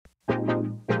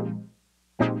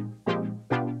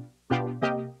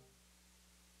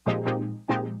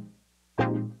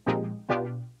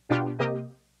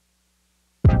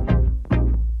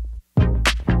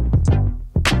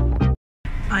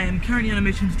currently on a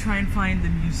mission to try and find the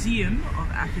museum of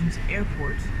Athens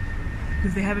airport,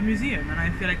 because they have a museum and I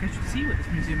feel like I should see what this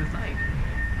museum is like.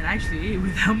 And actually,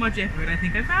 without much effort, I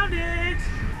think I found it!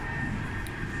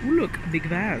 Ooh, look, a big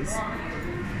vase.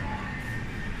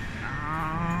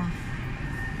 Ah,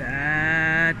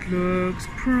 that looks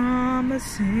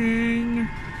promising.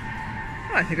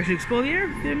 Well, I think I should explore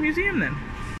the museum then.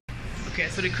 Okay,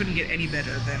 so it couldn't get any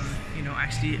better than, you know,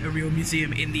 actually a real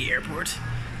museum in the airport,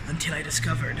 until I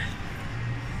discovered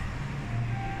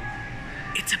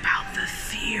it's about the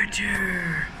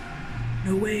theater.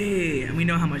 No way. And we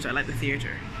know how much I like the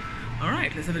theater.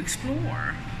 Alright, let's have an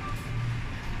explore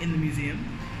in the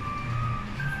museum.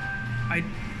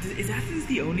 Is Athens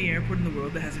the only airport in the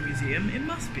world that has a museum? It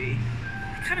must be.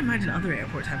 I can't imagine other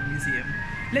airports have a museum.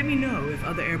 Let me know if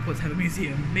other airports have a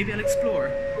museum. Maybe I'll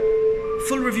explore.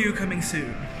 Full review coming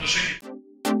soon.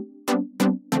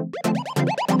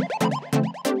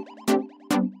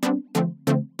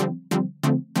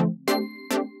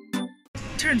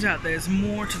 Turns out there's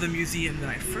more to the museum than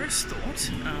I first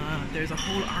thought. There's a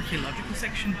whole archaeological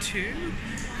section too.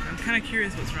 I'm kind of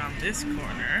curious what's around this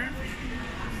corner.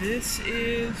 This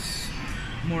is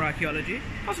more archaeology.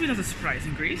 Possibly not a surprise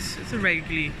in Greece. It's a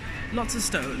regularly lots of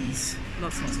stones.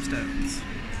 Lots and lots of stones.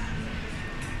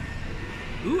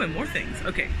 Ooh, and more things.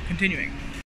 Okay, continuing.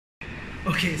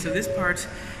 Okay, so this part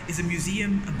is a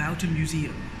museum about a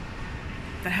museum.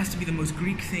 That has to be the most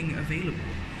Greek thing available,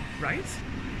 right?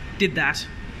 Did that.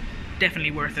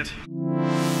 Definitely worth it.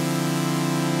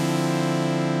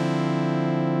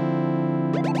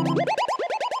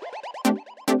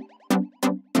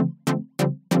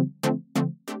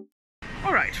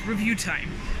 Alright, review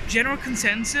time. General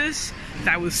consensus,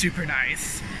 that was super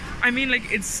nice. I mean,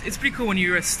 like, it's pretty cool when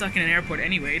you're stuck in an airport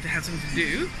anyway to have something to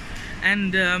do.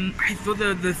 And I thought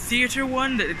the theater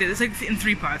one, it's like in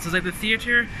three parts. It's like the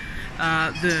theater,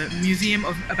 the museum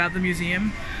about the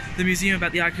museum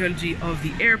about the archaeology of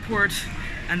the airport,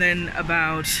 and then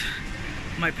about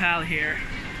my pal here,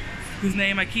 whose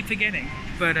name I keep forgetting.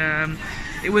 But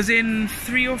it was in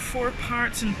 3 or 4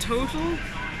 parts in total.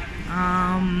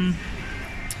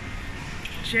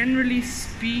 Generally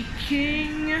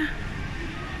speaking,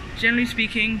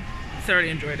 thoroughly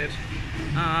enjoyed it.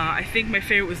 I think my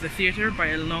favorite was the theater by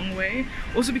a long way.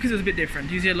 Also because it was a bit different.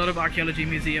 Usually a lot of archaeology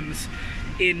museums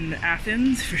in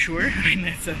Athens, for sure. I mean,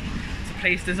 it's a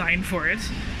place designed for it.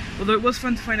 Although it was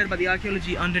fun to find out about the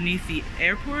archaeology underneath the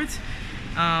airport,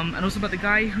 and also about the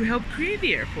guy who helped create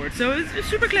the airport. So it's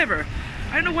super clever.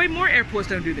 I don't know why more airports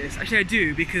don't do this. Actually I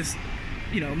do, because,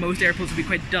 you know, most airports would be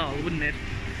quite dull, wouldn't it?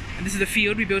 And this is the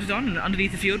field we built it on, and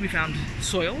underneath the field we found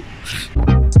soil.